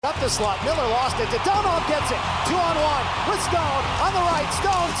Up the slot, Miller lost it. Dadonov gets it. 2-on-1 with Stone on the right.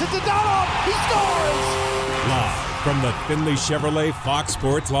 Stone to Dadonov. He scores! Live from the Findlay Chevrolet Fox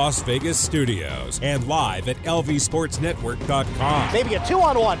Sports Las Vegas studios and live at lvsportsnetwork.com. Maybe a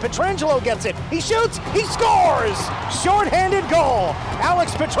 2-on-1. Pietrangelo gets it. He shoots. He scores! Short-handed goal.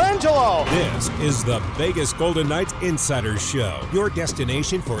 Alex Pietrangelo. This is the Vegas Golden Knights Insider Show, your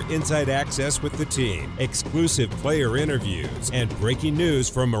destination for inside access with the team, exclusive player interviews, and breaking news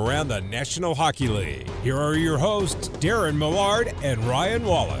from around the National Hockey League. Here are your hosts, Darren Millard and Ryan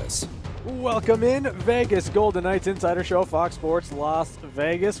Wallace. Welcome in, Vegas Golden Knights Insider Show, Fox Sports Las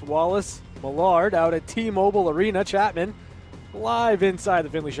Vegas. Wallace, Millard out at T-Mobile Arena. Chapman live inside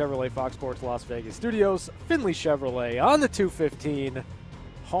the Findlay Chevrolet Fox Sports Las Vegas studios. Findlay Chevrolet on the 215,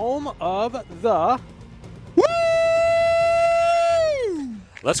 home of the...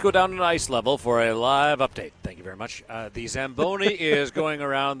 Let's go down to ice level for a live update. Thank you very much. The Zamboni is going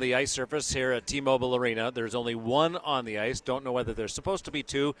around the ice surface here at T-Mobile Arena. There's only one on the ice. Don't know whether there's supposed to be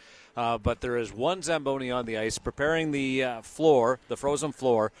two, but there is one Zamboni on the ice preparing the floor, the frozen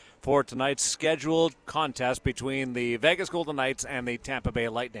floor, for tonight's scheduled contest between the Vegas Golden Knights and the Tampa Bay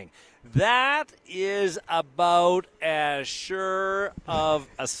Lightning. That is about as sure of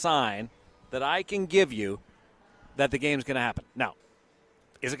a sign that I can give you that the game's going to happen. Now,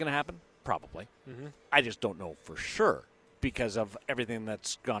 is it going to happen? Probably. Mm-hmm. I just don't know for sure because of everything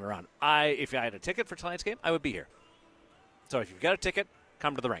that's gone around. If I had a ticket for tonight's game, I would be here. So if you've got a ticket,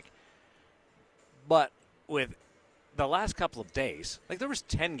 come to the rink. But with the last couple of days, like there was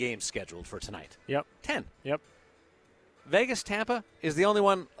 10 games scheduled for tonight. Yep. 10. Yep. Vegas-Tampa is the only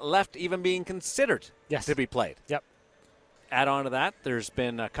one left even being considered to be played. Yep. Add on to that, there's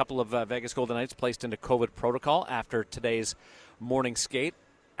been a couple of Vegas Golden Knights placed into COVID protocol after today's morning skate.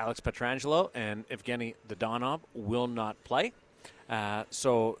 Alex Pietrangelo and Evgeny Dadonov will not play.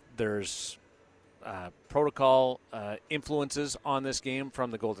 So there's protocol influences on this game from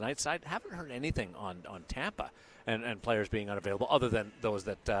the Golden Knights side. Haven't heard anything on Tampa and players being unavailable other than those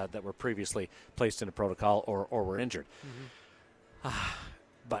that were previously placed into protocol or were injured. Mm-hmm.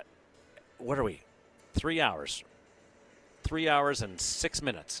 But what are we? 3 hours. 3 hours and 6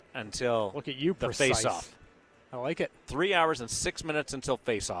 minutes until Look at you, the precise. face-off. I like it. 3 hours and 6 minutes until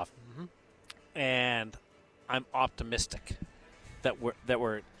face-off, and I'm optimistic that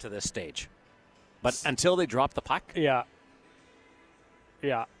we're to this stage. But until they drop the puck, yeah.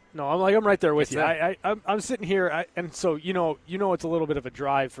 No, I'm right there with you. I'm sitting here, and so you know it's a little bit of a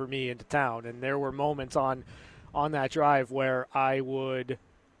drive for me into town, and there were moments on that drive where I would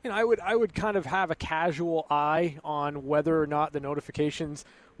kind of have a casual eye on whether or not the notifications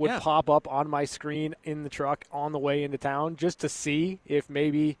would pop up on my screen in the truck on the way into town just to see if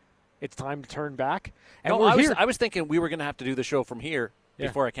maybe it's time to turn back. And I was thinking we were going to have to do the show from here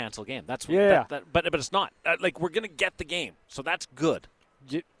before I cancel game. That's but it's not. Like we're going to get the game, so that's good.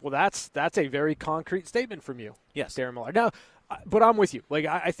 Well, that's a very concrete statement from you, yes, Darren Millard. Now, but I'm with you. Like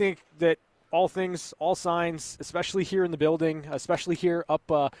I think that all signs, especially here in the building, especially here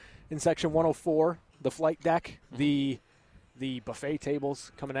up in Section 104, the flight deck, the buffet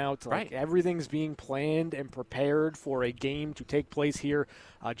tables coming out. Like everything's being planned and prepared for a game to take place here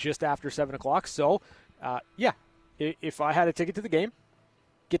just after 7 o'clock. So, if I had a ticket to the game,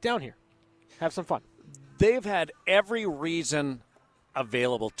 get down here. Have some fun. They've had every reason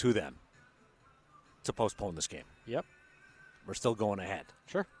available to them to postpone this game. Yep. We're still going ahead.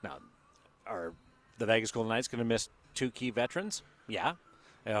 Sure. Now, are the Vegas Golden Knights going to miss two key veterans? Yeah.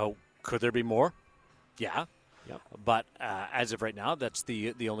 Could there be more? Yeah. Yep. But as of right now, that's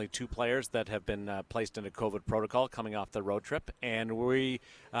the only two players that have been placed into COVID protocol coming off the road trip. And we,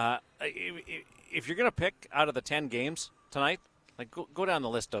 if you're going to pick out of the 10 games tonight, like go down the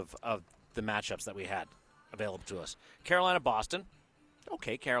list of the matchups that we had available to us. Carolina-Boston.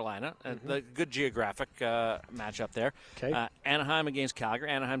 Okay, Carolina. The good geographic matchup there. Okay. Anaheim against Calgary.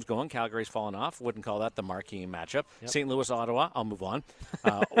 Anaheim's going. Calgary's fallen off. Wouldn't call that the marquee matchup. Yep. St. Louis, Ottawa. I'll move on.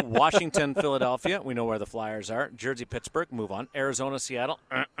 Washington, Philadelphia. We know where the Flyers are. Jersey, Pittsburgh. Move on. Arizona, Seattle.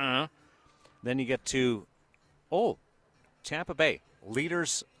 Then you get to, Tampa Bay.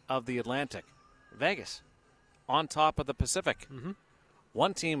 Leaders of the Atlantic. Vegas. On top of the Pacific. Mm-hmm.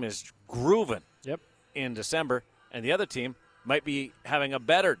 One team is grooving in December, and the other team might be having a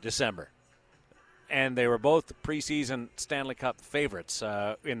better December. And they were both preseason Stanley Cup favorites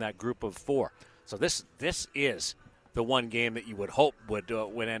in that group of four. So this is the one game that you would hope would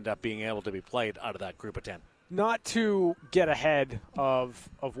end up being able to be played out of that group of 10. Not to get ahead of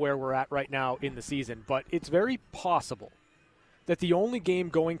where we're at right now in the season, but it's very possible that the only game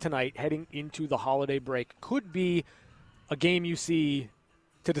going tonight heading into the holiday break could be a game you see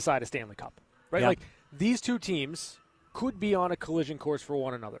to decide a Stanley Cup, right? Yeah. Like, these two teams could be on a collision course for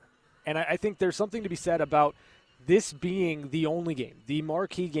one another. And I think there's something to be said about this being the only game, the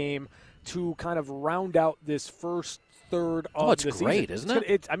marquee game, to kind of round out this first third of it's the season. great, isn't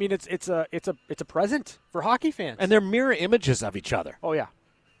it? It's a present for hockey fans. And they're mirror images of each other. Oh, yeah.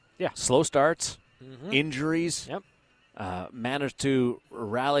 Slow starts, injuries, Yep. managed to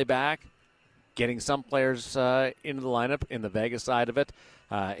rally back, getting some players into the lineup in the Vegas side of it,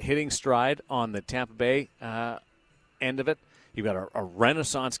 hitting stride on the Tampa Bay end of it. You've got a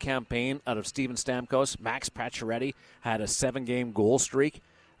renaissance campaign out of Steven Stamkos. Max Pacioretty had a 7-game goal streak.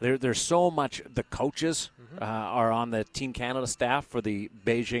 There's so much. The coaches are on the Team Canada staff for the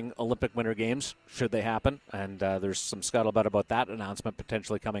Beijing Olympic Winter Games, should they happen. And there's some scuttlebutt about that announcement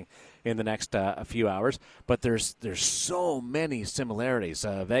potentially coming in the next a few hours. But there's so many similarities.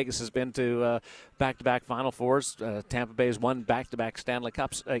 Vegas has been to back-to-back Final Fours. Tampa Bay has won back-to-back Stanley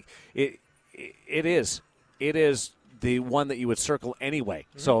Cups. Like it is the one that you would circle anyway.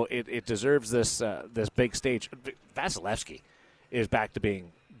 So it deserves this big stage. Vasilevsky is back to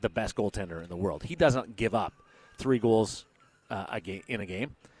being the best goaltender in the world. He doesn't give up 3 goals in a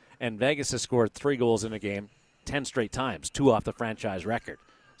game. And Vegas has scored 3 goals in a game 10 straight times, 2 off the franchise record.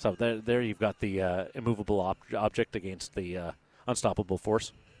 So there you've got the immovable object against the unstoppable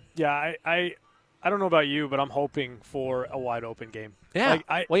force. Yeah, I don't know about you, but I'm hoping for a wide open game. Yeah,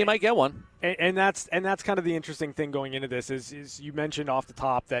 well, you might get one. And that's kind of the interesting thing going into this is you mentioned off the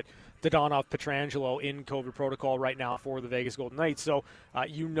top that Dadonov, Pietrangelo in COVID protocol right now for the Vegas Golden Knights. So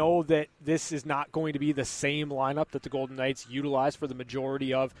you know that this is not going to be the same lineup that the Golden Knights utilized for the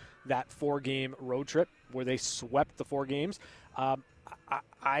majority of that 4-game road trip where they swept the 4 games.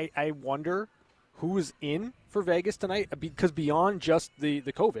 I wonder who's in for Vegas tonight, because beyond just the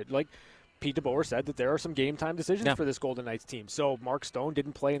COVID, like Pete DeBoer said that there are some game-time decisions for this Golden Knights team. So Mark Stone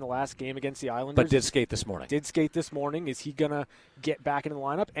didn't play in the last game against the Islanders. But did skate this morning. Is he going to get back into the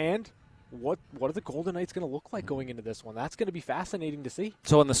lineup? And what are the Golden Knights going to look like going into this one? That's going to be fascinating to see.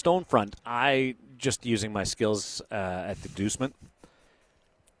 So on the Stone front, I, just using my skills at deducement,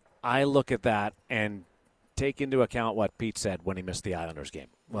 I look at that and take into account what Pete said when he missed the Islanders game.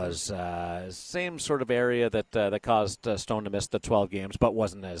 Was same sort of area that caused Stone to miss the 12 games, but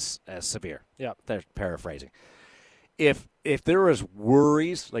wasn't as severe. Yeah, they're paraphrasing. If there was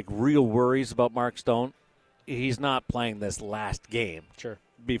worries, like real worries about Mark Stone, he's not playing this last game. Sure.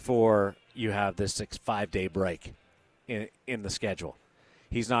 Before you have this 5-day break in the schedule.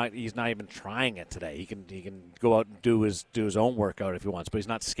 He's not even trying it today. He can go out and do his own workout if he wants, but he's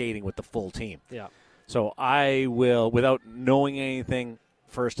not skating with the full team. Yeah. So I will, without knowing anything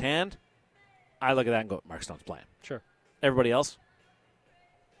firsthand, I look at that and go, Mark Stone's playing. Sure. Everybody else,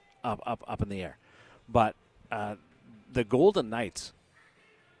 up in the air. But the Golden Knights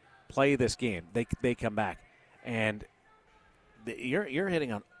play this game. They come back, and you're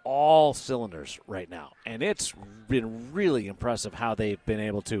hitting on all cylinders right now, and it's been really impressive how they've been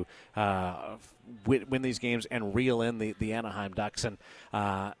able to win these games and reel in the Anaheim Ducks. And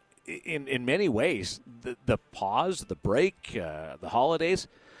in many ways, the pause, the break, the holidays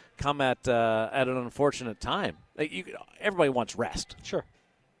come at an unfortunate time. Everybody wants rest. Sure.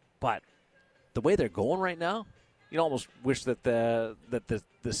 But the way they're going right now, you almost wish that the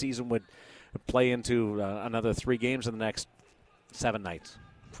season would play into another 3 games in the next 7 nights.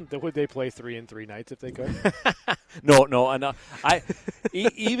 Would they play 3 in 3 nights if they could? No.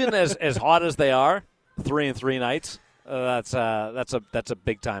 Even as hot as they are, 3 in 3 nights. That's a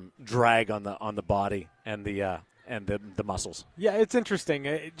big time drag on the body and the muscles. Yeah, it's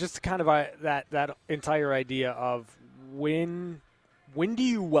interesting. Just kind of that entire idea of when do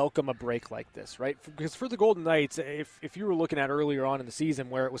you welcome a break like this, right? Because for the Golden Knights, if you were looking at earlier on in the season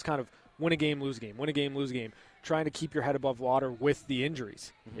where it was kind of win a game, lose game, trying to keep your head above water with the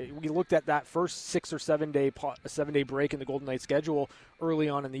injuries. Mm-hmm. We looked at that first 6 or 7 day break in the Golden Knights schedule early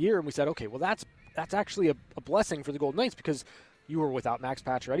on in the year, and we said, okay, well that's actually a blessing for the Golden Knights because you were without Max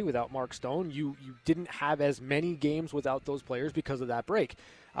Pacioretty, without Mark Stone. You didn't have as many games without those players because of that break.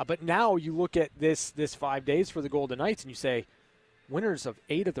 But now you look at this 5 days for the Golden Knights and you say, winners of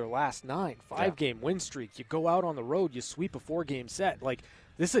 8 of their last 9, 5-game win streak. You go out on the road, you sweep a 4-game set. Like,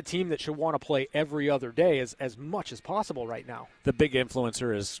 this is a team that should want to play every other day as much as possible right now. The big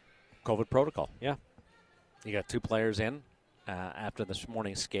influencer is COVID protocol. Yeah. You got 2 players in after this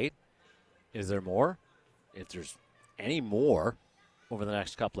morning's skate. Is there more? If there's any more over the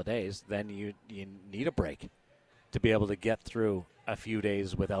next couple of days, then you need a break to be able to get through a few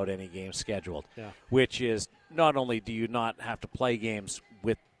days without any games scheduled. Yeah. Which is, not only do you not have to play games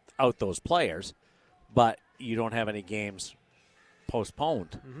without those players, but you don't have any games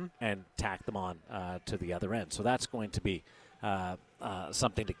postponed and tack them on to the other end. So that's going to be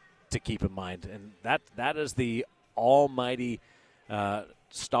something to keep in mind. And that is the almighty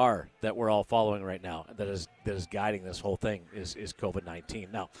star that we're all following right now, that is guiding this whole thing is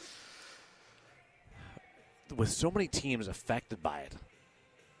COVID-19. Now, with so many teams affected by it,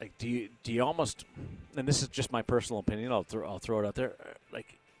 like do you almost, and this is just my personal opinion, I'll throw it out there,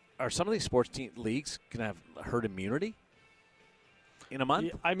 like, are some of these sports leagues going to have herd immunity in a month?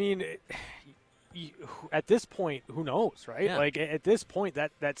 Yeah, I mean, at this point, who knows, right? Yeah. Like, at this point,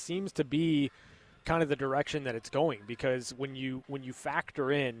 that seems to be kind of the direction that it's going, because when you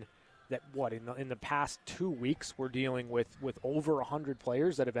factor in that in the past 2 weeks we're dealing with over 100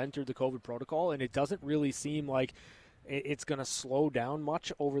 players that have entered the COVID protocol, and it doesn't really seem like it's going to slow down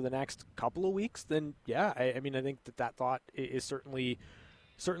much over the next couple of weeks, then yeah, I mean, I think that thought is certainly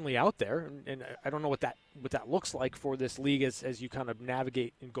out there, and I don't know what that looks like for this league as you kind of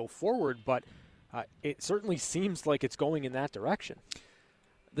navigate and go forward, but it certainly seems like it's going in that direction.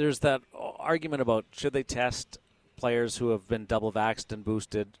 There's that argument about should they test players who have been double vaxxed and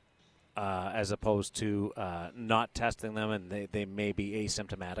boosted as opposed to not testing them, and they may be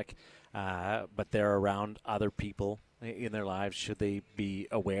asymptomatic, but they're around other people in their lives. Should they be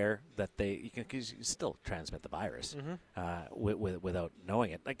aware that you can still transmit the virus without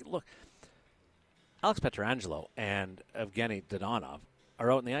knowing it? Like, look, Alex Pietrangelo and Evgeny Dodonov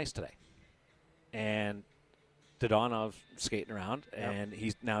are out on the ice today, and Dodonov skating around, and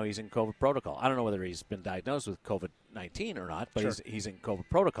he's in COVID protocol. I don't know whether he's been diagnosed with COVID-19 or not, but sure, he's in COVID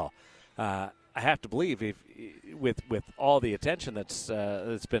protocol. I have to believe with all the attention that's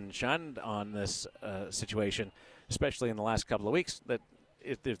been shined on this situation, especially in the last couple of weeks, that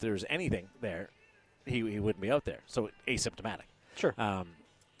if there's anything there, he wouldn't be out there. So asymptomatic. Sure.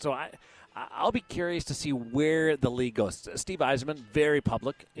 So I'll be curious to see where the league goes. Steve Yzerman, very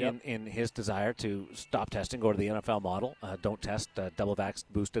public in his desire to stop testing, go to the NFL model. Don't test double vaxxed,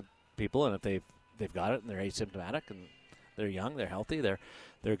 boosted people, and if they've got it and they're asymptomatic and they're young, they're healthy, they're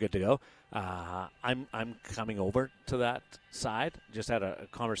good to go. I'm coming over to that side. Just had a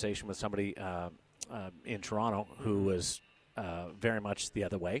conversation with somebody in Toronto who was very much the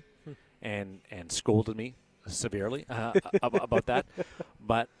other way and scolded me severely about that.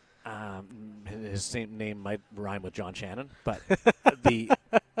 But his same name might rhyme with John Shannon, but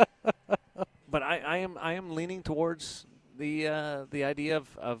I am leaning towards the idea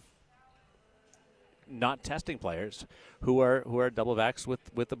of not testing players who are double vaxxed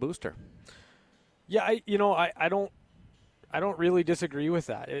with the booster. Yeah, I don't really disagree with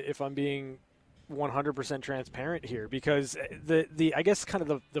that, if I'm being 100% transparent here, because the I guess kind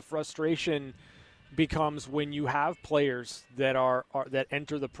of the frustration becomes when you have players that that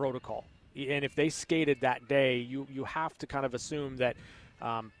enter the protocol, and if they skated that day, you have to kind of assume that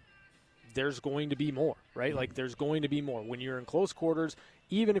there's going to be more, right? Like, there's going to be more when you're in close quarters.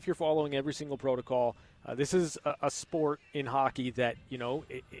 Even if you're following every single protocol, this is a sport in hockey that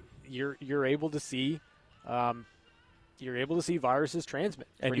you're able to see. You're able to see viruses transmit.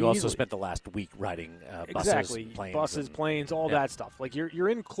 And you also spent the last week riding buses, planes, all that stuff. Like, you're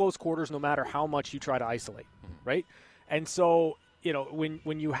in close quarters no matter how much you try to isolate, right? And so,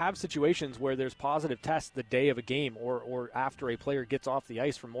 when you have situations where there's positive tests the day of a game or after a player gets off the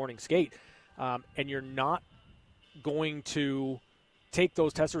ice from morning skate, and you're not going to take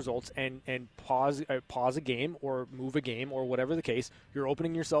those test results and pause a game or move a game or whatever the case, you're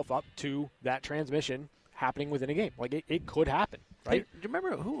opening yourself up to that transmission happening within a game. Like, it could happen, right? Hey, do you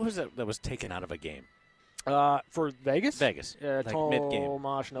remember who was it that was taken out of a game? For Vegas? Vegas. Like mid-game.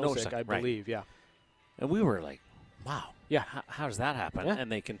 Tomas Nosek, I believe, right. Yeah. And we were like, wow. Yeah. How does that happen? Yeah.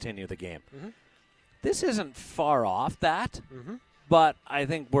 And they continue the game. Mm-hmm. This isn't far off that, Mm-hmm. but I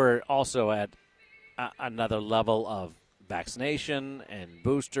think we're also at another level of vaccination and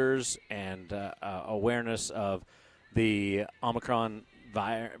boosters and awareness of the Omicron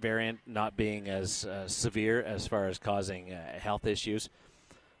variant not being as severe as far as causing health issues.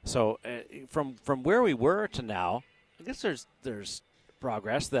 So from where we were to now, I guess there's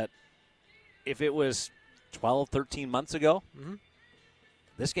progress that if it was 12, 13 months ago,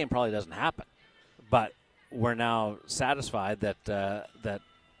 this game probably doesn't happen. But we're now satisfied that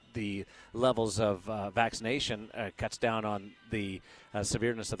the levels of vaccination cuts down on the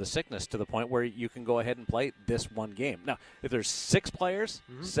severeness of the sickness to the point where you can go ahead and play this one game. Now, if there's 6 players,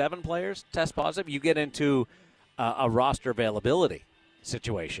 7 players test positive, you get into a roster availability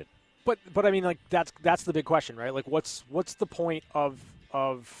situation. But I mean, like, that's the big question, right? Like, what's the point of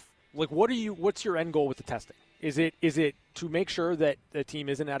like, what's your end goal with the testing? Is it to make sure that the team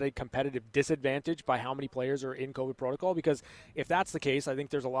isn't at a competitive disadvantage by how many players are in COVID protocol? Because if that's the case, I think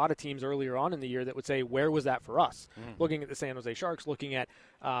there's a lot of teams earlier on in the year that would say, where was that for us? Looking at the San Jose Sharks, looking at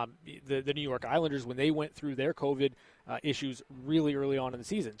the New York Islanders when they went through their COVID issues really early on in the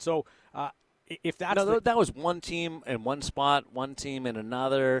season. So if that's that was one team in one spot, one team in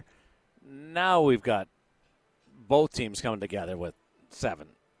another. Now we've got both teams coming together with 7.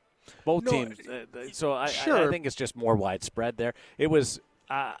 Both teams. So I think it's just more widespread there. It was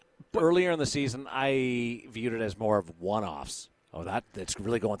earlier in the season, I viewed it as more of one-offs. Oh, it's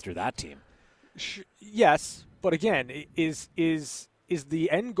really going through that team. Yes, but again, is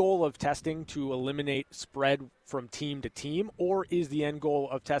the end goal of testing to eliminate spread from team to team, or is the end goal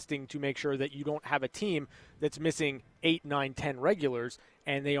of testing to make sure that you don't have a team that's missing 8, 9, 10 regulars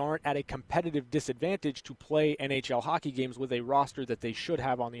and they aren't at a competitive disadvantage to play NHL hockey games with a roster that they should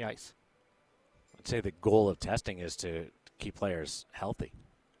have on the ice? I'd say the goal of testing is to keep players healthy.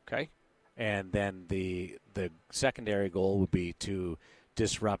 Okay. And then the secondary goal would be to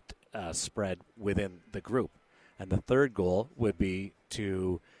disrupt spread within the group. And the third goal would be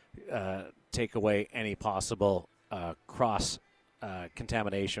to take away any possible cross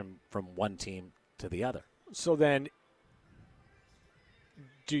contamination from one team to the other. So then,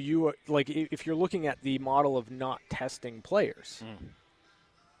 do you, if you're looking at the model of not testing players?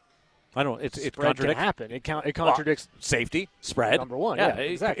 I don't know. It spread contradicts. Can happen. It contradicts safety, spread. Number one. Yeah,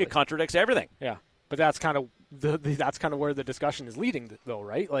 exactly. It contradicts everything. Yeah, but that's kind of that's kind of where the discussion is leading, though,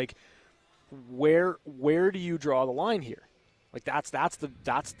 right? Like, where do you draw the line here? Like that's the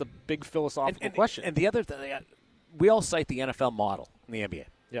big philosophical question. And the other thing, we all cite the NFL model in the NBA.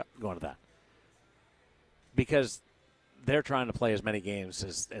 Yeah, going to that because they're trying to play as many games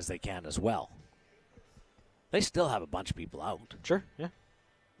as they can as well. They still have a bunch of people out. Sure. Yeah.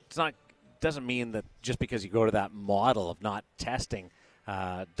 Doesn't mean that just because you go to that model of not testing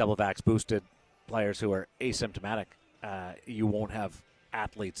double vax boosted players who are asymptomatic, you won't have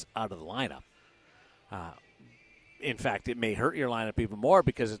athletes out of the lineup. In fact, it may hurt your lineup even more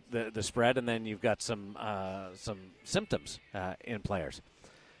because of the spread, and then you've got some symptoms in players.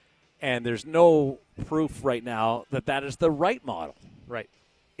 And there's no proof right now that is the right model. Right.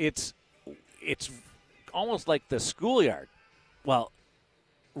 It's almost like the schoolyard. Well,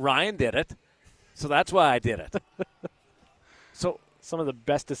 Ryan did it, so that's why I did it. So some of the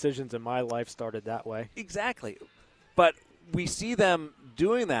best decisions in my life started that way. Exactly. But we see them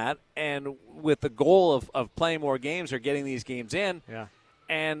doing that, and with the goal of playing more games or getting these games in. Yeah.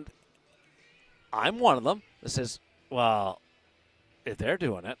 And I'm one of them that says, well, if they're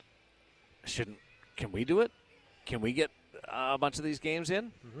doing it, can we do it? Can we get a bunch of these games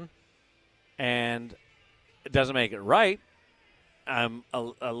in? Mm-hmm. And it doesn't make it right. I'm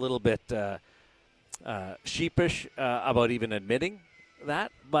a little bit sheepish about even admitting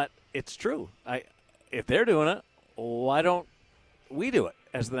that, but it's true. If they're doing it, why don't we do it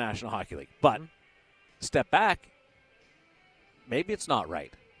as the National Hockey League? But step back, maybe it's not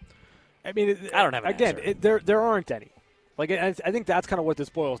right. I mean, I don't have an answer. There aren't any. Like, I think that's kind of what this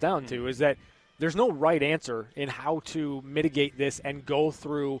boils down to, is that there's no right answer in how to mitigate this and go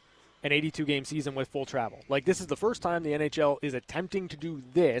through an 82-game season with full travel. Like, this is the first time the NHL is attempting to do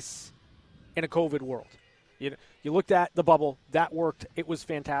this in a COVID world. You looked at the bubble. That worked. It was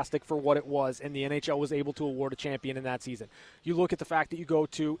fantastic for what it was, and the NHL was able to award a champion in that season. You look at the fact that you go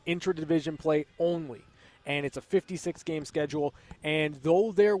to intra-division play only, and it's a 56-game schedule, and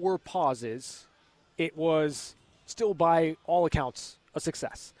though there were pauses, it was still, by all accounts, a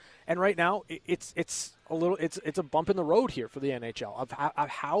success. And right now, it's a bump in the road here for the NHL of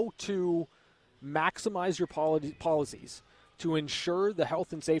how to maximize your policies to ensure the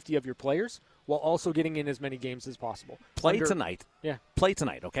health and safety of your players while also getting in as many games as possible. Play tonight. Yeah. Play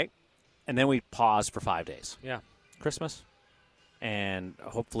tonight, okay? And then we pause for 5 days. Yeah. Christmas. And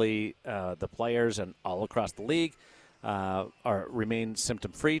hopefully the players and all across the league remain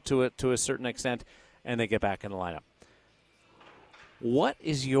symptom-free to a certain extent, and they get back in the lineup. What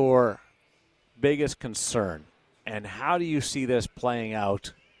is your biggest concern, and how do you see this playing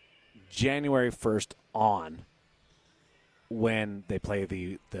out January 1st on when they play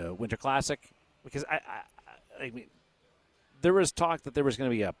the Winter Classic? Because I mean, there was talk that there was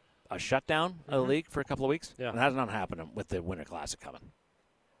going to be a shutdown of the league for a couple of weeks. Yeah. And that's not happening with the Winter Classic coming.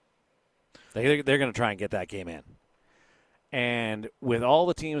 They're going to try and get that game in. And with all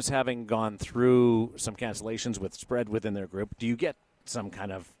the teams having gone through some cancellations with spread within their group, do you get some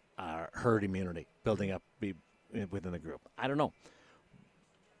kind of herd immunity building up within the group? I don't know.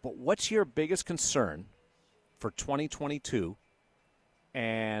 But what's your biggest concern for 2022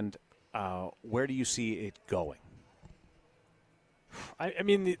 and where do you see it going? I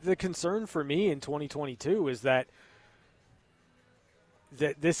mean, the concern for me in 2022 is that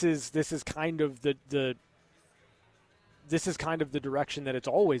this is kind of the direction that it's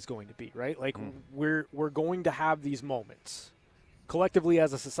always going to be, right? Like we're going to have these moments collectively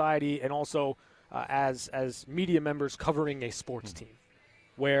as a society, and also as media members covering a sports team,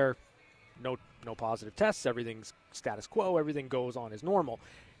 where no positive tests, everything's status quo, everything goes on as normal,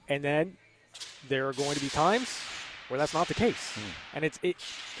 and then there are going to be times where that's not the case, and it's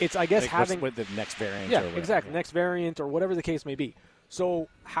I guess like having with the next variant. Yeah, or whatever. exactly. Next variant or whatever the case may be. So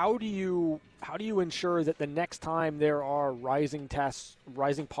how do you ensure that the next time there are rising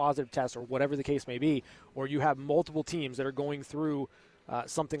positive tests or whatever the case may be, or you have multiple teams that are going through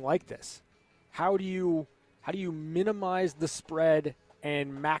something like this, how do you minimize the spread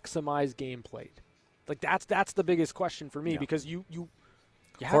and maximize game played? Like that's the biggest question for me, because you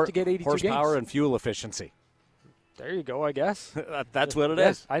have to get 82 horsepower games. and fuel efficiency. There you go, I guess. That's what it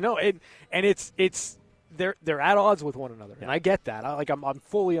Yes, is. I know, and it's they're at odds with one another, and I get that. I'm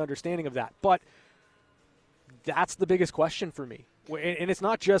fully understanding of that, but that's the biggest question for me. And it's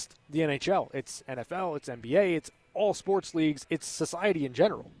not just the NHL; it's NFL, it's NBA, it's all sports leagues, it's society in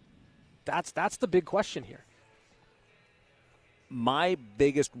general. That's the big question here. My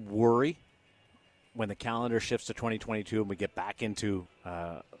biggest worry when the calendar shifts to 2022 and we get back into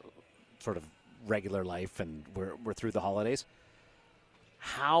sort of regular life and we're through the holidays,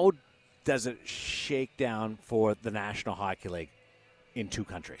 how does it shake down for the National Hockey League in two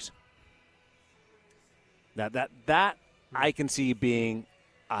countries? Now that I can see being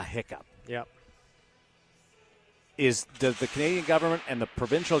a hiccup. Yep. Does the Canadian government and the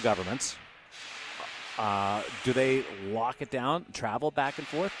provincial governments, do they lock it down, travel back and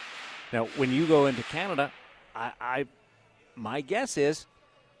forth? Now, when you go into Canada, my guess is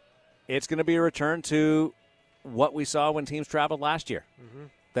it's going to be a return to what we saw when teams traveled last year. Mm-hmm.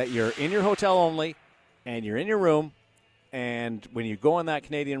 That you're in your hotel only, and you're in your room, and when you go on that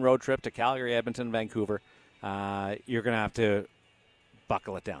Canadian road trip to Calgary, Edmonton, Vancouver, you're going to have to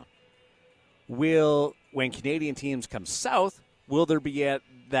buckle it down. When Canadian teams come south, will there be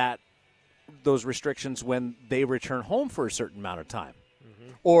those restrictions when they return home for a certain amount of time?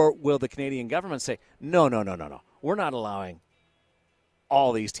 Mm-hmm. Or will the Canadian government say, no, we're not allowing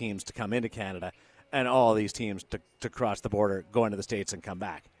all these teams to come into Canada and all these teams to cross the border, go into the States, and come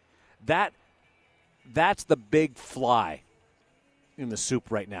back? That's the big fly in the soup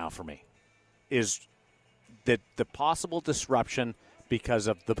right now for me, is the possible disruption because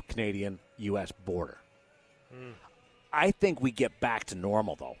of the Canadian-U.S. border. I think we get back to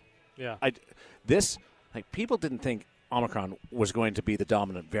normal, though. Yeah. People didn't think Omicron was going to be the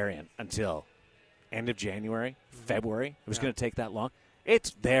dominant variant until end of January, February. It was going to take that long.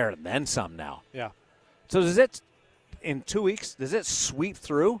 It's there and then some now. Yeah. So in 2 weeks, does it sweep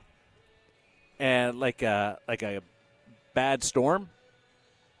through and like a bad storm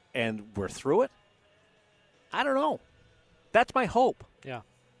and we're through it? I don't know. That's my hope. Yeah.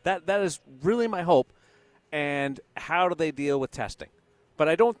 That is really my hope. And how do they deal with testing? But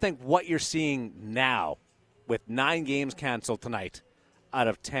I don't think what you're seeing now with 9 games canceled tonight out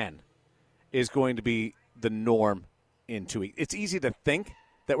of 10 is going to be the norm in 2 weeks. It's easy to think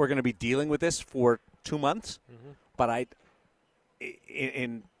that we're going to be dealing with this for 2 months, but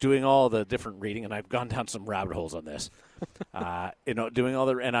in doing all the different reading, and I've gone down some rabbit holes on this, doing all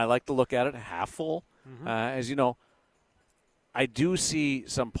and I like to look at it half full, as you know. I do see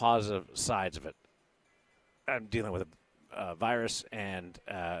some positive sides of it. I'm dealing with a virus and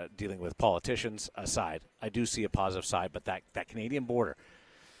dealing with politicians aside. I do see a positive side, but that Canadian border.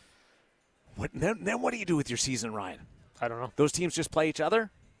 Then what do you do with your season, Ryan? I don't know. Those teams just play each other?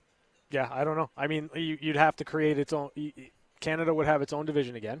 Yeah, I don't know. I mean, you'd have to create its own. Canada would have its own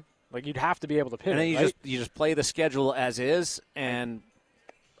division again. Like, you'd have to be able to pivot. And then right? you just play the schedule as is, and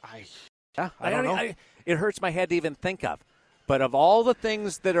I don't know. It hurts my head to even think of. But of all the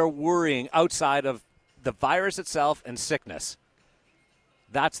things that are worrying outside of the virus itself and sickness,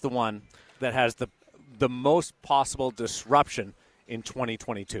 that's the one that has the most possible disruption in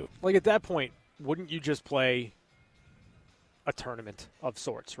 2022. Like, at that point, wouldn't you just play a tournament of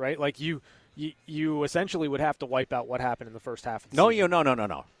sorts, right? Like, you essentially would have to wipe out what happened in the first half of the season. No.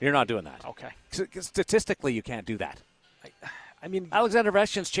 You're not doing that. Okay. Statistically, you can't do that. I mean, Alexander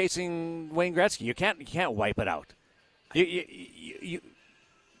Ovechkin's chasing Wayne Gretzky. You can't wipe it out. You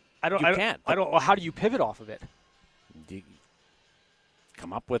can't. I don't. How do you pivot off of it? You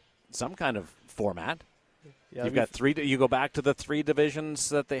come up with some kind of format. Yeah, You've got 3. You go back to the 3 divisions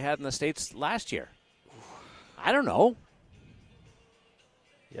that they had in the States last year. I don't know.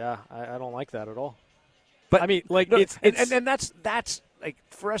 Yeah, I don't like that at all. But I mean, like, no, it's and that's like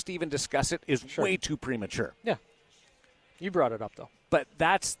for us to even discuss it is Sure. way too premature. yeah. You brought it up though. But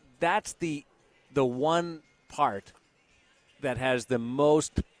that's the one part that has the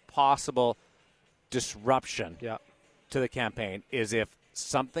most possible disruption Yeah. to the campaign is if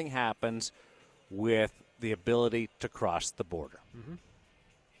something happens with the ability to cross the border.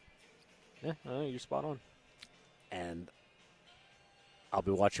 Yeah, you're spot on. And I'll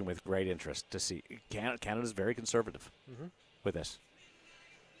be watching with great interest to see. Canada's very conservative with this.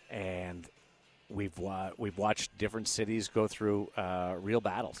 And we've watched different cities go through real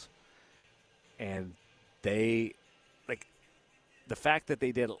battles. And they, like, the fact that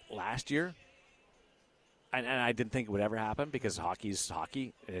they did it last year, and I didn't think it would ever happen because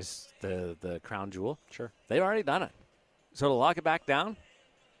hockey is the crown jewel. Sure. They've already done it. So to lock it back down,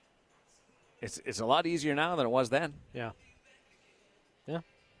 it's a lot easier now than it was then. Yeah. Yeah.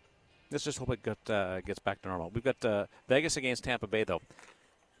 Let's just hope it gets back to normal. We've got Vegas against Tampa Bay, though.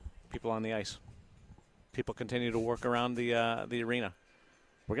 People on the ice. People continue to work around the arena.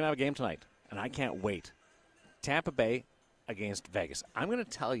 We're going to have a game tonight, and I can't wait. Tampa Bay against Vegas. I'm going to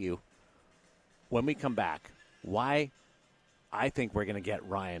tell you when we come back why I think we're going to get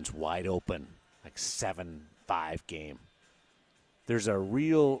Ryan's wide open, like 7-5 game. There's a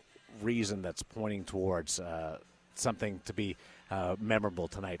real reason that's pointing towards something to be memorable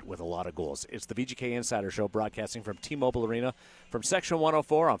tonight with a lot of goals. It's the VGK Insider Show broadcasting from T-Mobile Arena from Section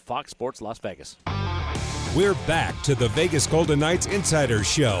 104 on Fox Sports Las Vegas. We're back to the Vegas Golden Knights Insider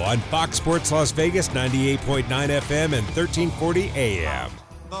Show on Fox Sports Las Vegas, 98.9 FM and 1340 AM.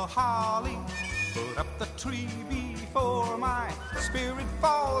 The holly, put up the tree before my spirit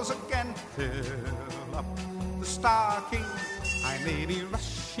falls again. Fill up the stocking. I may be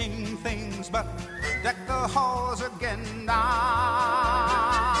rushing things, but deck the halls again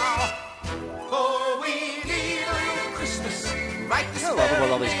now. For we need a little Christmas right this I love about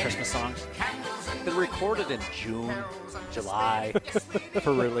all these very Christmas songs. Candles in They're the recorded in June, July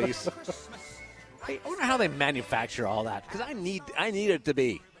for release. I wonder how they manufacture all that because I need it to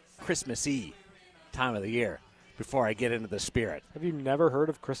be Christmassy time of the year before I get into the spirit. Have you never heard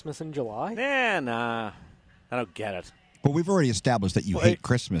of Christmas in July? Nah, I don't get it. But we've already established that you Well, hate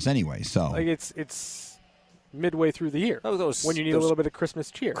Christmas anyway, so. Like it's midway through the year Those when you need a little bit of Christmas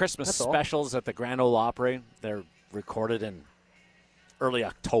cheer. Christmas That's all. specials at the Grand Ole Opry, they're recorded in early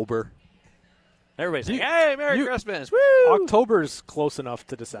October. Everybody's like, "Hey, Merry Christmas!" Woo! October's close enough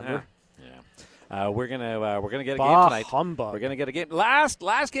to December. Yeah. We're gonna get a game Bah, tonight. humbug. We're gonna get a game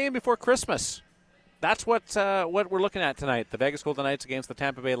last game before Christmas. That's what we're looking at tonight. The Vegas Golden Knights against the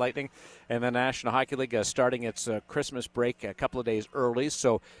Tampa Bay Lightning, and the National Hockey League starting its Christmas break a couple of days early.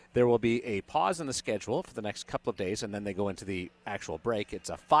 So there will be a pause in the schedule for the next couple of days, and then they go into the actual break. It's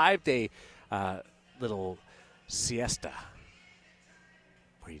a 5-day little siesta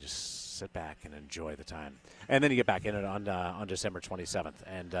where you just sit back and enjoy the time. And then you get back in it on December 27th.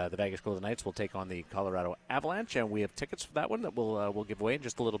 And the Vegas Golden Knights will take on the Colorado Avalanche, and we have tickets for that one that we'll give away in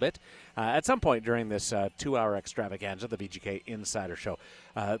just a little bit at some point during this 2-hour extravaganza, the VGK Insider Show.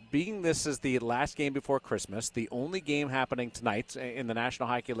 Being this is the last game before Christmas, the only game happening tonight in the National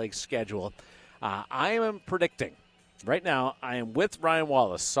Hockey League schedule, I am predicting, right now, I am with Ryan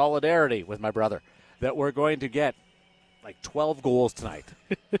Wallace, solidarity with my brother, that we're going to get like 12 goals tonight.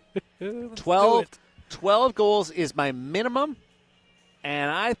 12 goals is my minimum, and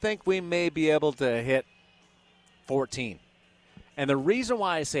I think we may be able to hit 14. And the reason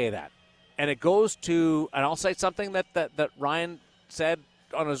why I say that, and it goes to, and I'll cite something that Ryan said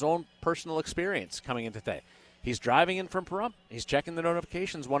on his own personal experience coming in today. He's driving in from Pahrump. He's checking the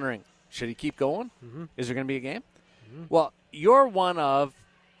notifications, wondering, should he keep going? Mm-hmm. Is there going to be a game? Mm-hmm. Well, you're one of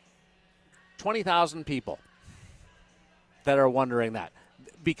 20,000 people that are wondering that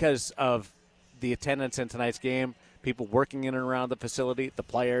because of the attendance in tonight's game, people working in and around the facility, the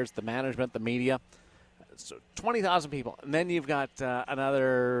players, the management, the media. So 20,000 people. And then you've got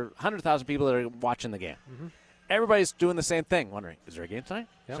another 100,000 people that are watching the game. Mm-hmm. Everybody's doing the same thing, wondering, is there a game tonight?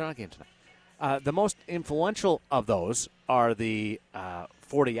 Yep. Is there not a game tonight? The most influential of those are the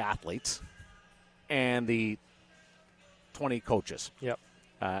 40 athletes and the 20 coaches. Yep.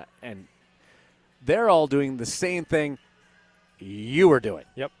 And they're all doing the same thing you were doing.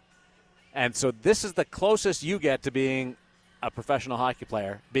 Yep. And so this is the closest you get to being a professional hockey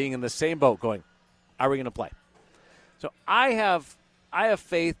player, being in the same boat going, are we going to play? So I have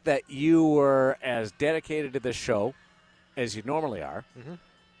faith that you were as dedicated to this show as you normally are. Mm-hmm.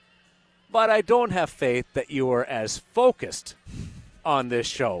 But I don't have faith that you were as focused on this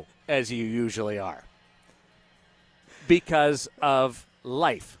show as you usually are because of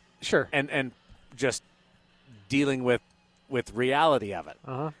life. Sure. And just dealing with reality of it.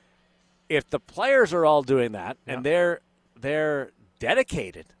 Uh-huh. If the players are all doing that and they're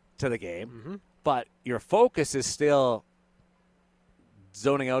dedicated to the game, but your focus is still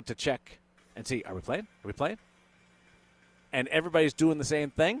zoning out to check and see, are we playing? Are we playing? And everybody's doing the same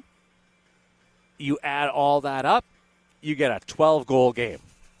thing. You add all that up, you get a 12-goal game.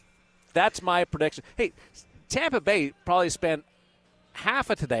 That's my prediction. Hey, Tampa Bay probably spent half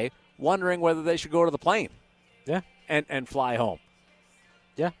of today wondering whether they should go to the plane. Yeah. And fly home.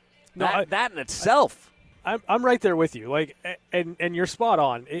 Yeah. No, that in itself. I'm right there with you. Like, and you're spot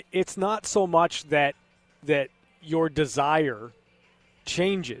on. It's not so much that your desire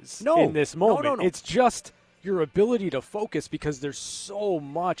changes in this moment. No. It's just your ability to focus because there's so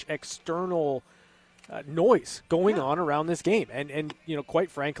much external noise going on around this game, and quite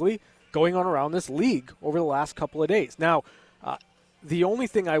frankly, going on around this league over the last couple of days. Now, the only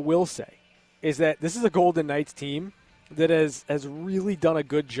thing I will say is that this is a Golden Knights team that has really done a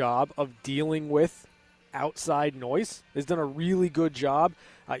good job of dealing with outside noise, has done a really good job.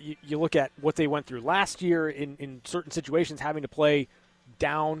 You look at what they went through last year in certain situations, having to play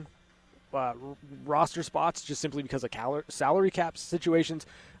down roster spots just simply because of salary cap situations.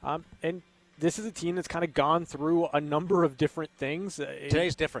 And this is a team that's kind of gone through a number of different things.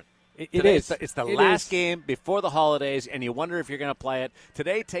 Today's different. It is. It's the last game before the holidays, and you wonder if you're going to play it.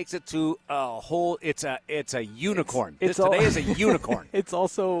 Today takes it to a whole. It's a unicorn. Today is a unicorn. It's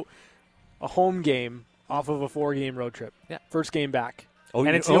also a home game off of a 4-game road trip. Yeah, first game back. Oh,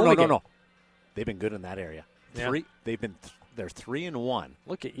 and it's the only game. No. They've been good in that area. Yeah. They're 3-1.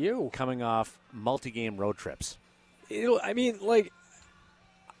 Look at you coming off multi-game road trips. I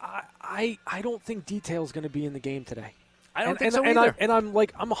don't think detail's going to be in the game today. I don't think so either. I'm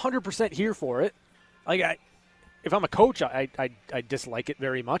 100% here for it. If I'm a coach, I dislike it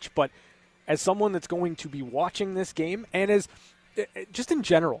very much. But as someone that's going to be watching this game, and as just in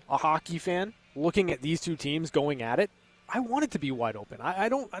general a hockey fan looking at these two teams going at it, I want it to be wide open. I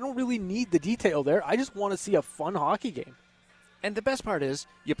don't really need the detail there. I just want to see a fun hockey game. And the best part is,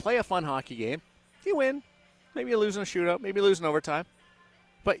 you play a fun hockey game, you win. Maybe you lose in a shootout, maybe you lose in overtime.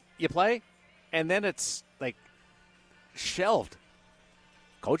 But you play, and then it's like shelved.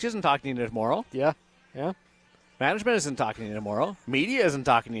 Coach isn't talking to you tomorrow. Yeah. Management isn't talking to you tomorrow. Media isn't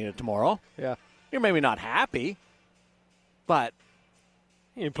talking to you tomorrow. Yeah. You're maybe not happy, but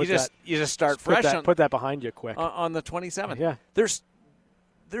you just start fresh. Put that behind you quick. On the 27th. Yeah. There's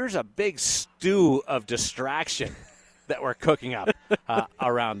a big stew of distraction that we're cooking up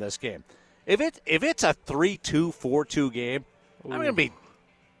around this game. If it's a 3-2, 4-2 game, I'm going to be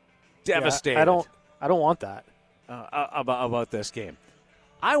devastated. I don't want that about this game.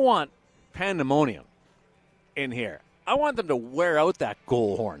 I want pandemonium in here. I want them to wear out that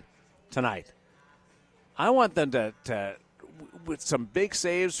goal horn tonight. I want them to with some big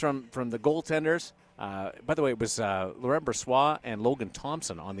saves from the goaltenders. By the way, it was Laurent Brossoit and Logan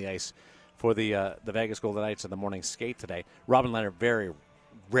Thompson on the ice for the Vegas Golden Knights in the morning skate today. Robin Leonard very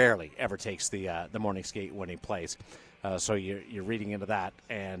rarely ever takes the morning skate when he plays. So you're reading into that.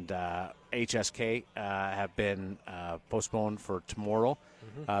 And HSK have been postponed for tomorrow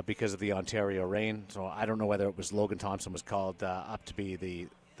because of the Ontario rain. So I don't know whether it was Logan Thompson was called up to be the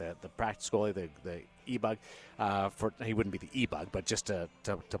practice goalie, the E-Bug. He wouldn't be the E-Bug, but just to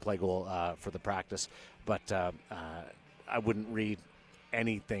play goal for the practice. But I wouldn't read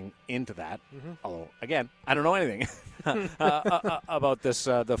anything into that. Although, again, I don't know anything about this,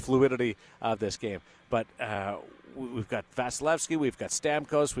 the fluidity of this game. But we've got Vasilevsky, we've got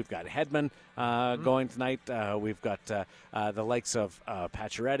Stamkos, we've got Hedman going tonight. We've got the likes of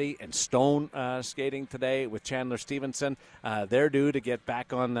Pacioretty and Stone skating today with Chandler Stevenson. They're due to get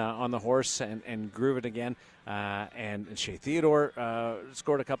back on the horse and groove it again. And Shea Theodore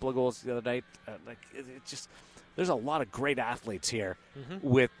scored a couple of goals the other night. There's a lot of great athletes here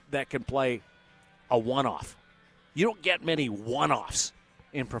that can play a one-off. You don't get many one-offs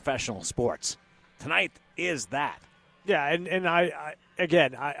in professional sports. Tonight is that. Yeah, and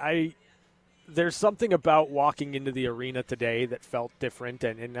I there's something about walking into the arena today that felt different,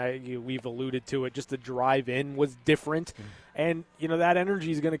 and we've alluded to it. Just the drive-in was different, and that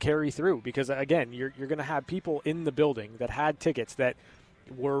energy is going to carry through because again, you're going to have people in the building that had tickets that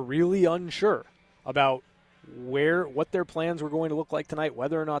were really unsure about what their plans were going to look like tonight,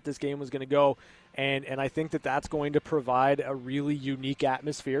 whether or not this game was going to go, and I think that's going to provide a really unique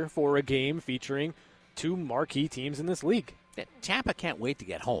atmosphere for a game featuring two marquee teams in this league. Tampa can't wait to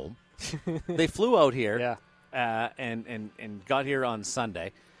get home. They flew out here and got here on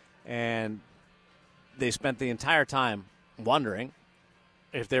Sunday, and they spent the entire time wondering,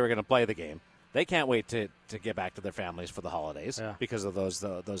 if they were going to play the game. They can't wait to get back to their families for the holidays because of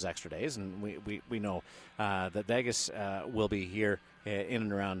those extra days. And we know that Vegas will be here in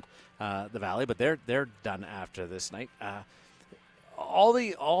and around the Valley, but they're done after this night. All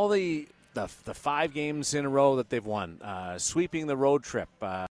the 5 games in a row that they've won, sweeping the road trip.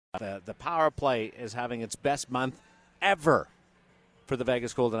 The power play is having its best month ever for the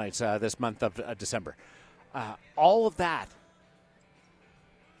Vegas Golden Knights this month of December. All of that,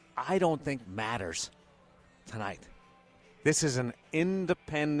 I don't think matters tonight. This is an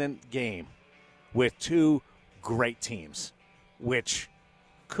independent game with 2 great teams, which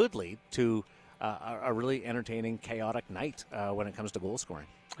could lead to a really entertaining, chaotic night when it comes to goal scoring.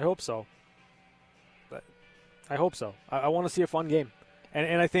 I hope so. But I hope so. I want to see a fun game,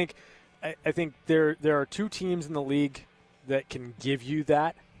 and I think there are 2 teams in the league that can give you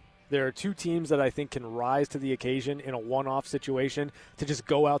that. There are 2 teams that I think can rise to the occasion in a one-off situation to just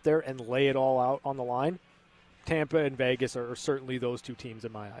go out there and lay it all out on the line. Tampa and Vegas are certainly those 2 teams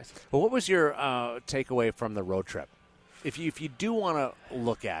in my eyes. Well, what was your takeaway from the road trip? If you do want to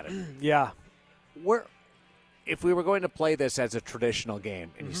look at it, yeah, if we were going to play this as a traditional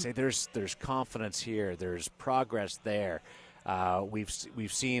game, and you say there's confidence here, there's progress there,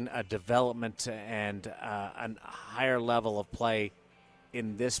 we've seen a development and a higher level of play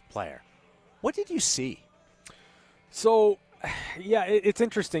in this player. What did you see? So, yeah, it's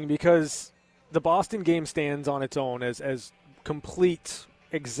interesting because the Boston game stands on its own as complete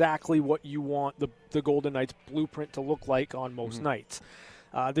exactly what you want the Golden Knights blueprint to look like on most nights.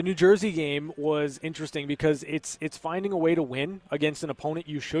 The New Jersey game was interesting because it's finding a way to win against an opponent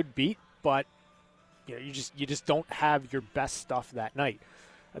you should beat, but you just don't have your best stuff that night.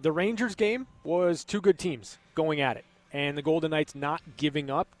 The Rangers game was 2 good teams going at it. And the Golden Knights not giving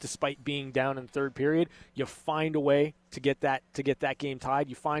up despite being down in the third period. You find a way to get that game tied.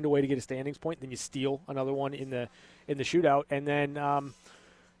 You find a way to get a standings point. Then you steal another one in the shootout. And then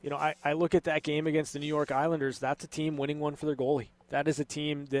I look at that game against the New York Islanders. That's a team winning one for their goalie. That is a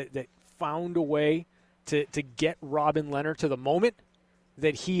team that found a way to get Robin Lehner to the moment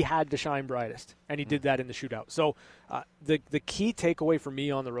that he had to shine brightest, and he did that in the shootout. So the key takeaway for me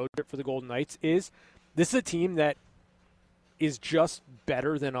on the road trip for the Golden Knights is this is a team that is just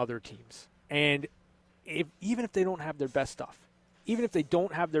better than other teams. And even if they don't have their best stuff, even if they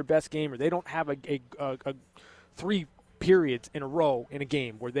don't have their best game or they don't have a 3 periods in a row in a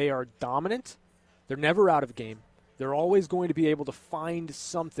game where they are dominant, they're never out of a game. They're always going to be able to find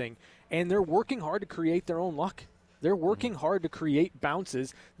something, and they're working hard to create their own luck. They're working hard to create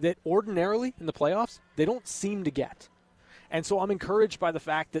bounces that ordinarily in the playoffs they don't seem to get. And so I'm encouraged by the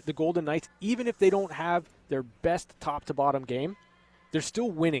fact that the Golden Knights, even if they don't have their best top-to-bottom game, they're still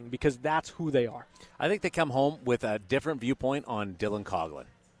winning because that's who they are. I think they come home with a different viewpoint on Dylan Coghlan.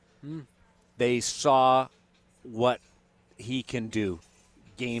 They saw what he can do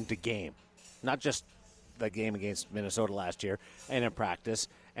game to game, not just the game against Minnesota last year and in practice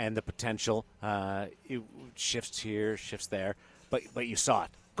and the potential. It shifts here, shifts there, but you saw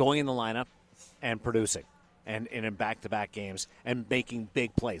it going in the lineup and producing. And in back-to-back games and making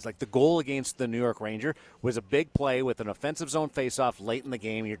big plays. Like the goal against the New York Ranger was a big play with an offensive zone faceoff late in the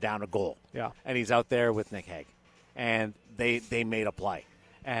game. You're down a goal. Yeah. And he's out there with Nick Hague. And they made a play.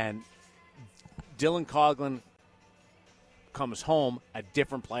 And Dylan Coghlan comes home a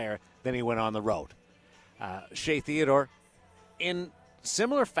different player than he went on the road. Shea Theodore, in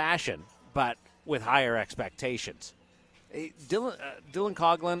similar fashion, but with higher expectations. Dylan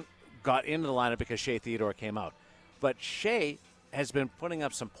Coghlan got into the lineup because Shea Theodore came out. But Shea has been putting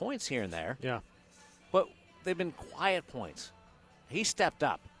up some points here and there. Yeah. But they've been quiet points. He stepped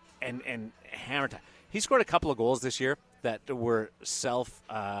up and hammered. He scored a couple of goals this year that were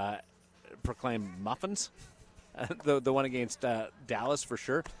self-proclaimed muffins. The one against Dallas for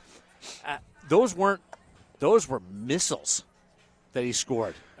sure. Those were missiles that he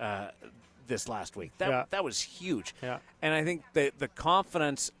scored this last week. That was huge. Yeah. And I think the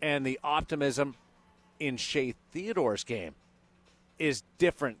confidence and the optimism in Shea Theodore's game is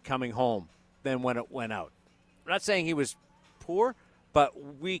different coming home than when it went out. I'm not saying he was poor,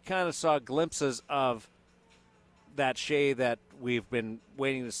 but we kind of saw glimpses of that Shea that we've been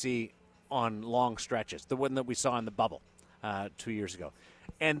waiting to see on long stretches, the one that we saw in the bubble 2 years ago.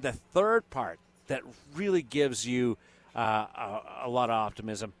 And the third part that really gives you a lot of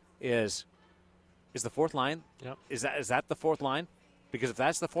optimism is the fourth line. Yep. Is that the fourth line? Because if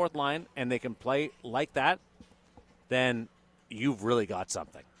that's the fourth line and they can play like that, then you've really got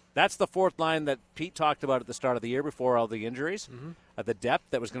something. That's the fourth line that Pete talked about at the start of the year before all the injuries, the depth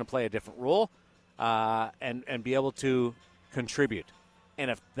that was going to play a different role and be able to contribute. And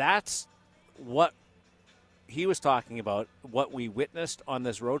if that's what he was talking about, what we witnessed on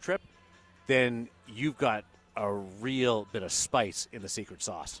this road trip, then you've got a real bit of spice in the secret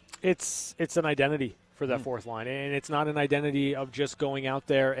sauce. It's an identity for that fourth line, and it's not an identity of just going out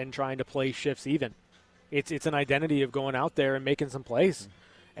there and trying to play shifts even. It's an identity of going out there and making some plays.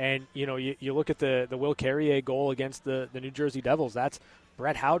 And, you look at the Will Carrier goal against the New Jersey Devils. That's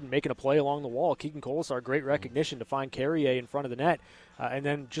Brett Howden making a play along the wall. Keegan Kolesar, great recognition to find Carrier in front of the net. And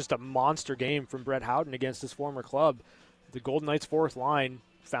then just a monster game from Brett Howden against his former club. The Golden Knights' fourth line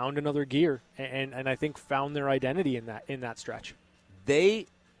found another gear and I think found their identity in that stretch. They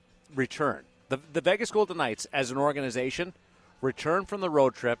return. The Vegas Golden Knights, as an organization, return from the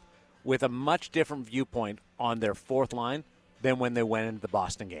road trip with a much different viewpoint on their fourth line than when they went into the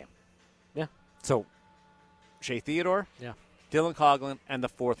Boston game. Yeah. So, Shea Theodore, yeah, Dylan Coghlan, and the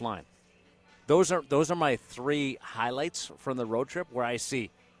fourth line. Those are my three highlights from the road trip where I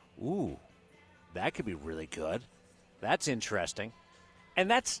see, ooh, that could be really good. That's interesting.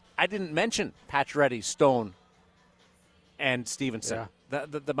 And I didn't mention Pacioretty, Stone, and Stevenson,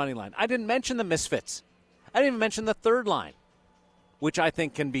 the money line. I didn't mention the misfits. I didn't even mention the third line, which I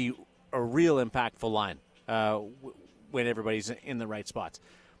think can be a real impactful line when everybody's in the right spots.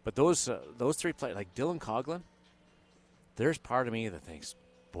 But those three players, like Dylan Coghlan, there's part of me that thinks,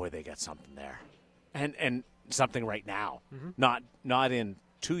 boy, they got something there. And something right now. Mm-hmm. Not in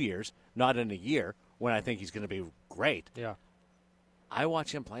 2 years, not in a year, when I think he's going to be great. Yeah. I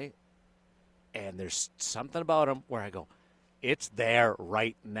watch him play, and there's something about him where I go, it's there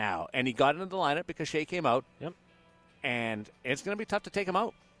right now. And he got into the lineup because Shea came out. Yep. And it's going to be tough to take him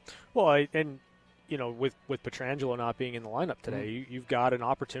out. Well, with Pietrangelo not being in the lineup today, you've got an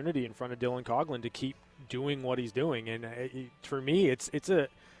opportunity in front of Dylan Coghlan to keep doing what he's doing. And for me, it's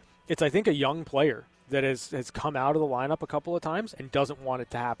I think a young player that has come out of the lineup a couple of times and doesn't want it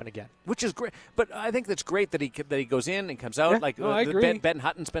to happen again. Which is great. But I think that's great that he goes in and comes out. Yeah, I agree. Ben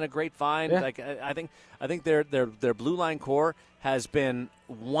Hutton's been a great find. Yeah. Like I think their blue line core has been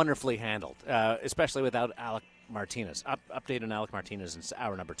wonderfully handled, especially without Alec Martinez. Update on Alec Martinez in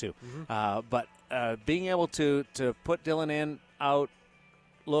hour number 2. Mm-hmm. But being able to put Dylan in, out,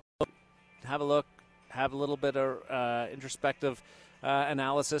 have a little bit of introspective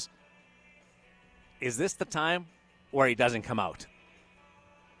analysis. Is this the time where he doesn't come out?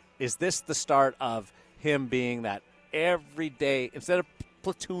 Is this the start of him being that everyday, instead of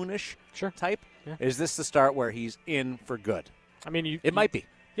platoonish type? Yeah. Is this the start where he's in for good? I mean, it might be.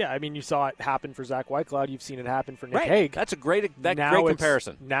 Yeah, I mean, you saw it happen for Zach Whitecloud. You've seen it happen for Nick right. Hague. That's a great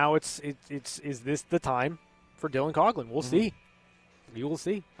comparison. Now is this the time for Dylan Coghlan? We'll see. You will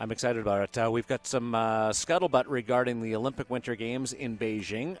see. I'm excited about it. We've got some scuttlebutt regarding the Olympic Winter Games in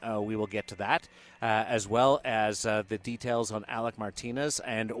Beijing. We will get to that, as well as the details on Alec Martinez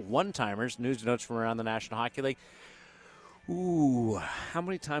and one-timers, news and notes from around the National Hockey League. Ooh, how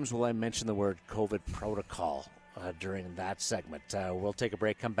many times will I mention the word COVID protocol during that segment? We'll take a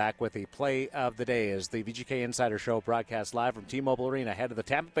break, come back with the play of the day as the VGK Insider Show broadcasts live from T-Mobile Arena ahead of the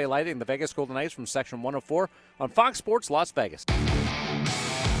Tampa Bay Lightning and the Vegas Golden Knights from Section 104 on Fox Sports Las Vegas.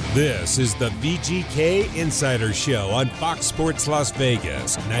 This is the VGK Insider Show on Fox Sports Las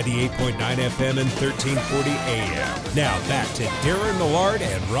Vegas, 98.9 FM and 1340 AM. Now back to Darren Millard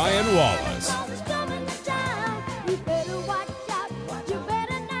and Ryan Wallace.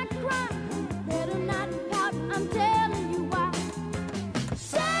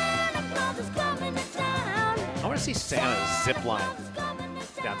 I want to see Santa zip line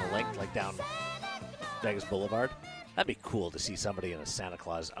down the link, like down Vegas Boulevard. That'd be cool to see somebody in a Santa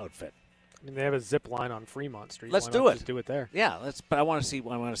Claus outfit. I mean, they have a zip line on Fremont Street. Let's Why do not it. Just do it there. Yeah, but I want to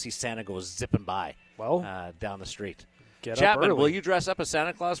see Santa go zipping by. Down the street. Get Chapman, up early. will you dress up as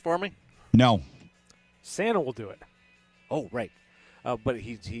Santa Claus for me? No. Santa will do it. Oh, right. But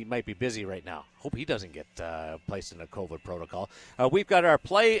he might be busy right now. Hope he doesn't get placed in a COVID protocol. We've got our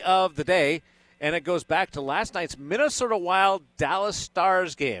play of the day, and it goes back to last night's Minnesota Wild Dallas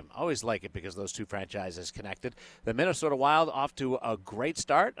Stars game. I always like it because those two franchises connected. The Minnesota Wild off to a great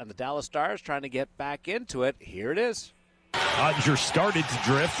start, and the Dallas Stars trying to get back into it. Here it is. Ottinger started to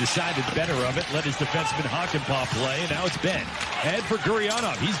drift, decided better of it, let his defenseman Hakanpää play, and now it's Ben. Head for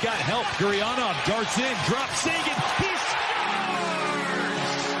Gurianov. He's got help. Gurianov darts in, drops Seguin. He scores!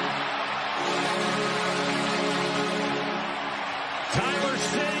 Tyler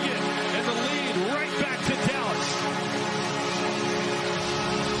Seguin, and the lead right back to Dallas.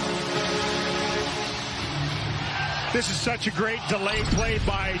 This is such a great delay play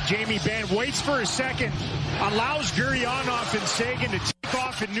by Jamie Benn. Waits for a second, allows Gurianov and Seguin to take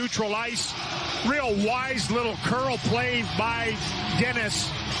off off in neutral ice. Real wise little curl play by Dennis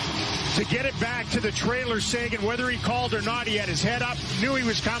to get it back to the trailer Seguin. Whether he called or not, he had his head up, knew he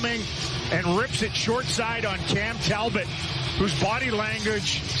was coming, and rips it short side on Cam Talbot, whose body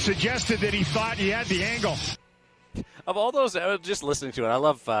language suggested that he thought he had the angle. Of all those, just listening to it, I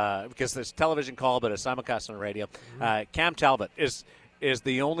love because there's television call, but it's simulcast on radio. Cam Talbot is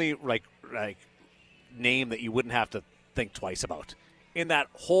the only like name that you wouldn't have to think twice about in that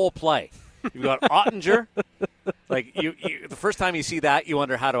whole play. You've got Ottinger. Like you, the first time you see that, you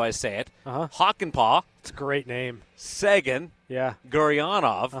wonder, how do I say it? Hakanpää. It's a great name. Seguin. Yeah.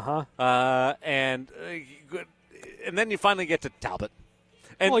 Gurianov. And then you finally get to Talbot.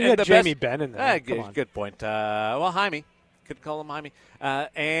 And you had Jamie Benn in there. Good point. Jaime. Could call him Jaime.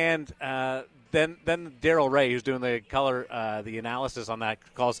 And then Daryl Ray, who's doing the color, the analysis on that,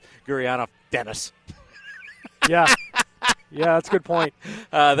 calls Gurianov Dennis. Yeah. Yeah, that's a good point.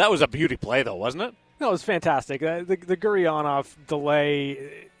 That was a beauty play, though, wasn't it? No, it was fantastic. The Gurianov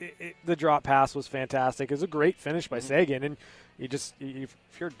delay, the drop pass was fantastic. It was a great finish by Seguin, and if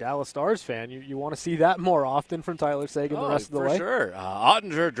you're a Dallas Stars fan, you want to see that more often from Tyler Seguin the rest of the way. For sure.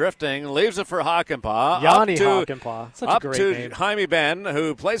 Ottinger drifting, leaves it for Hakanpää. Yanni Hakanpää. Such a great name. Up to Jaime Benn,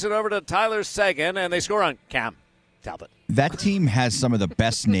 who plays it over to Tyler Seguin, and they score on Cam Talbot. That team has some of the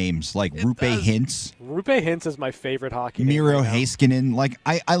best names, like Rupe Hintz. Rupe Hintz is my favorite hockey name. Miro Heiskanen. Like,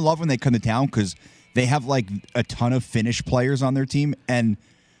 I love when they come to town because they have, like, a ton of Finnish players on their team. And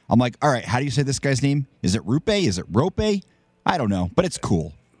I'm like, all right, how do you say this guy's name? Is it Rupe? Is it Rope? I don't know, but it's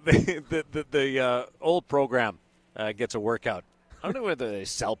cool. The old program gets a workout. I don't know whether they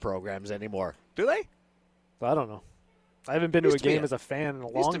sell programs anymore. Do they? I don't know. I haven't been to a game as a fan in a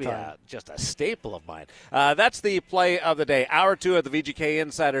long time. Just a staple of mine. That's the play of the day. Hour 2 of the VGK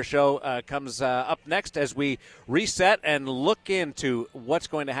Insider Show comes up next as we reset and look into what's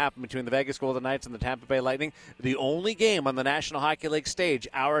going to happen between the Vegas Golden Knights and the Tampa Bay Lightning. The only game on the National Hockey League stage.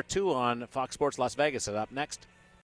 Hour 2 on Fox Sports Las Vegas is up next.